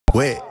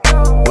Wet,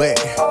 wet,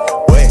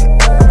 wet,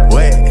 wet,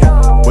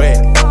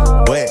 wet,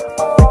 wet,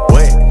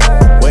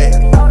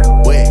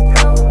 wet,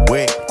 wet,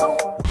 wet.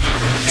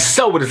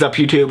 So what is up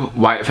YouTube?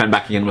 Wyatt Fann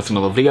back again with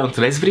another video.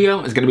 Today's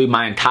video is going to be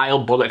my entire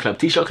Bullet Club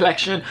t-shirt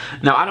collection.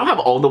 Now I don't have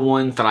all the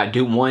ones that I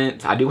do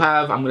want. I do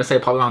have, I'm going to say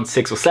probably around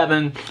 6 or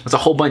 7. There's a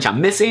whole bunch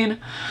I'm missing,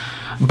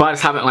 but I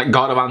just haven't like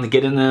got around to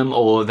getting them,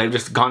 or they've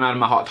just gone out of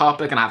my Hot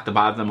Topic and I have to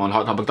buy them on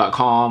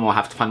hottopic.com, or I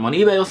have to find them on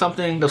eBay or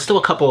something. There's still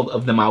a couple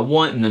of them I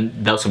want, and then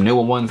there's some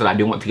newer ones that I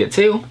do want to get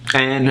too.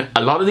 And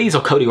a lot of these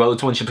are Cody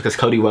Rhodes ones, just because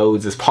Cody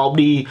Rhodes is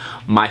probably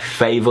my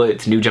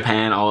favorite New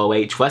Japan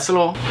ROH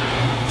wrestler.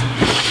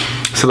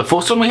 So the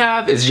first one we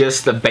have is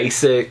just the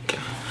basic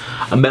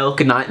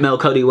American Nightmare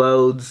Cody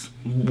Rhodes.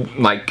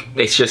 Like,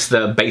 it's just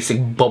the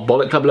basic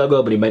Bullet Club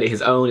logo, but he made it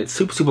his own. It's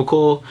super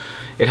cool.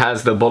 It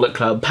has the Bullet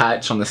Club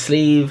patch on the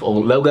sleeve, or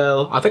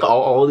logo. I think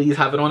all of these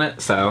have it on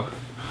it, so.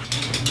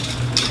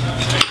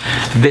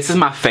 This is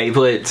my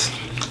favorite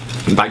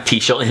like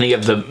t-shirt any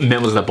of the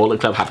members of the Bullet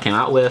Club have came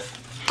out with.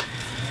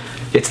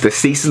 It's the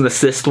cease and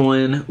desist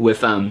one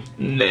with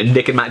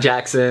Nick and Matt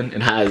Jackson.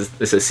 It has,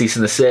 this is cease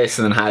and desist,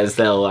 and then has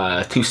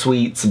their 2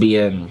 Sweets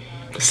being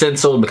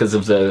censored because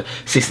of the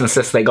cease and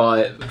desist they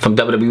got from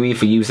WWE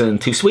for using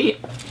 2 Sweet.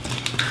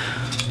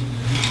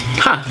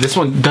 Huh, this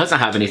one doesn't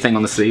have anything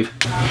on the sleeve.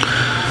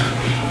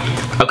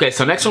 Okay,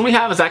 so next one we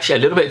have is actually a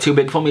little bit too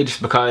big for me,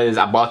 just because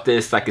I bought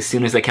this like as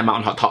soon as they came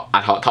out on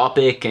Hot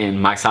Topic and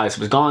my size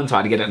was gone, so I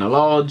had to get it in a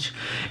large.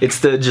 It's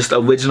the just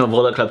original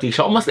Bullet Club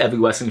t-shirt. Almost every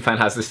wrestling fan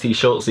has this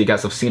t-shirt, so you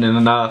guys have seen it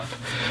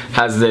enough.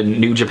 Has the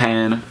New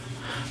Japan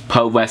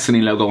Pro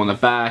Wrestling logo on the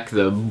back,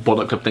 the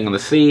Bullet Club thing on the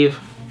sleeve.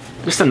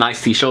 Just a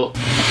nice t-shirt.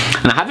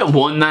 And I haven't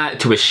worn that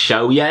to a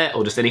show yet,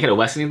 or just any kind of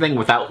wrestling thing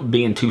without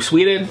being too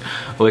sweeted,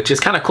 which is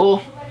kind of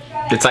cool.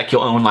 It's like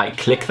your own like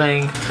click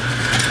thing.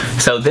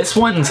 So this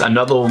one's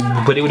another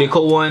really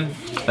cool one.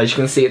 As you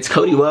can see, it's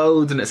Cody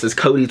Rhodes and it says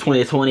Cody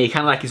 2020,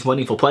 kind of like he's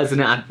running for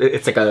president.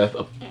 It's like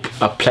a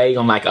play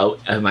on like a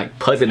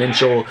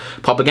presidential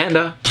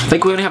propaganda. I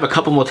think we only have a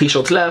couple more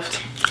t-shirts left.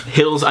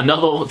 Here's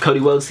another Cody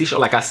Rhodes t-shirt.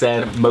 Like I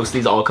said, most of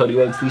these are Cody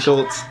Rhodes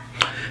t-shirts.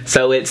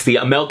 So it's the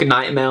American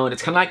Nightmare, and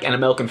it's kind of like an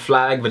American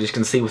flag, but as you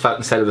can see, without,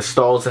 instead of the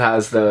stars, it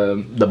has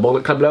the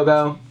Bullet Club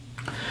logo.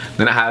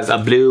 Then it has a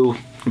blue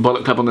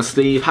Bullet Club on the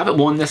sleeve. Haven't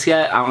worn this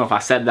yet. I don't know if I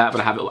said that,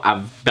 but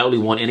I've barely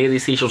worn any of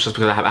these t-shirts just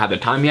because I haven't had the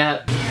time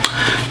yet.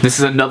 This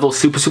is another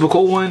super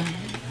cool one.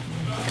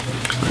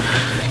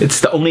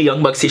 It's the only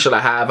Young Bucks t-shirt I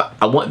have.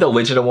 I want the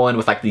original one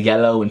with like the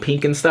yellow and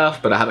pink and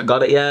stuff, but I haven't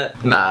got it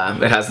yet. Nah,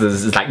 it has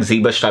this like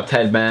zebra striped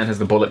headband, has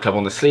the Bullet Club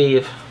on the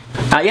sleeve.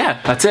 Yeah,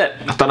 that's it.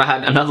 I thought I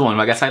had another one,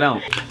 but I guess I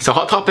don't. So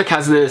Hot Topic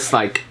has this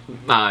like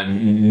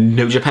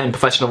New Japan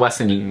Professional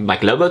Wrestling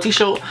like logo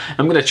t-shirt.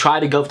 I'm gonna try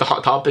to go with the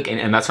Hot Topic,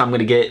 and that's why I'm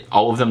gonna get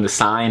all of them to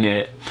sign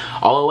it.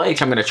 ROH,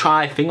 I'm gonna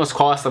try. Fingers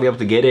crossed I'll be able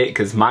to get it,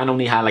 because mine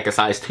only had like a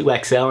size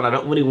 2XL, and I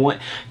don't really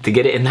want to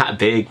get it in that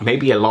big.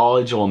 Maybe a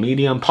large or a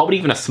medium, probably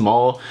even a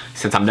small,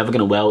 since I'm never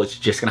gonna wear it. It's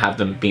just gonna have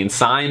them being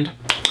signed.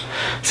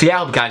 So yeah, I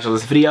hope you guys enjoyed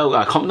this video.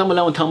 Comment down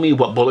below and tell me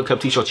what Bullet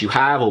Club t-shirts you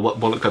have, or what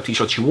Bullet Club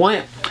t-shirts you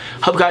want.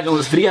 Hope you guys enjoyed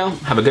this video.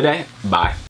 Have a good day. Bye.